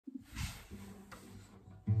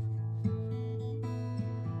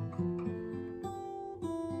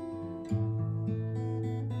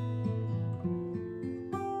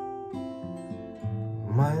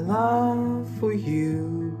love for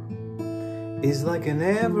you is like an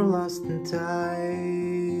everlasting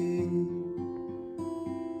tide.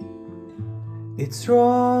 It's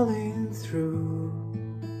rolling through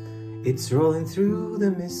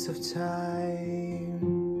the mist of time.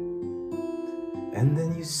 And then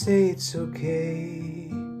you say it's okay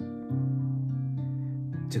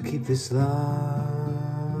to keep this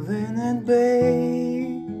loving at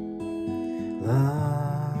bay,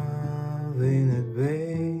 loving at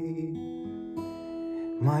bay.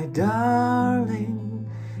 My darling,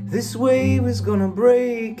 this wave is gonna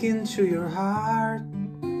break into your heart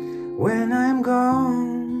when I'm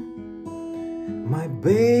gone. My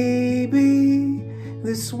baby,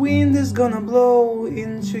 this wind is gonna blow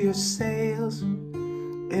into your sails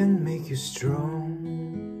and make you strong.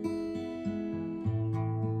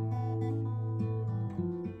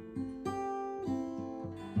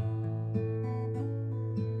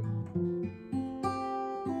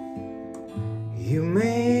 You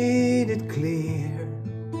made it clear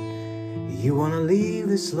you wanna leave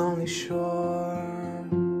this lonely shore.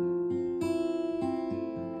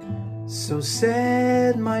 So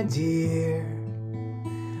sad, my dear,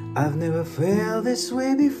 I've never felt this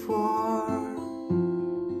way before.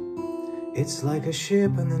 It's like a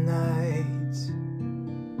ship in the night,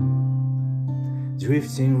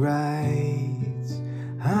 drifting right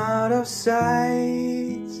out of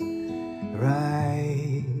sight,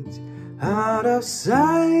 right out of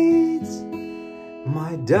sight.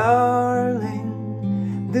 My darling,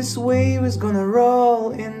 this wave is gonna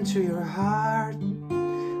roll into your heart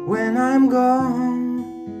when I'm gone.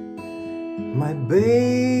 My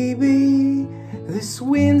baby, this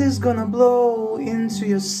wind is gonna blow into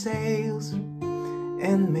your sails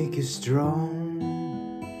and make you strong.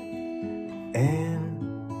 And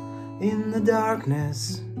in the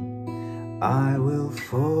darkness I will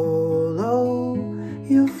follow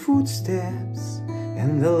your footsteps,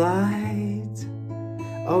 and the light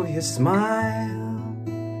of your smile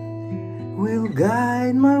will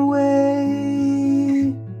guide my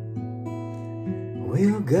way,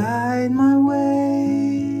 will guide my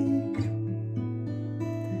way,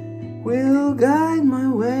 will guide my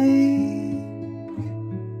way.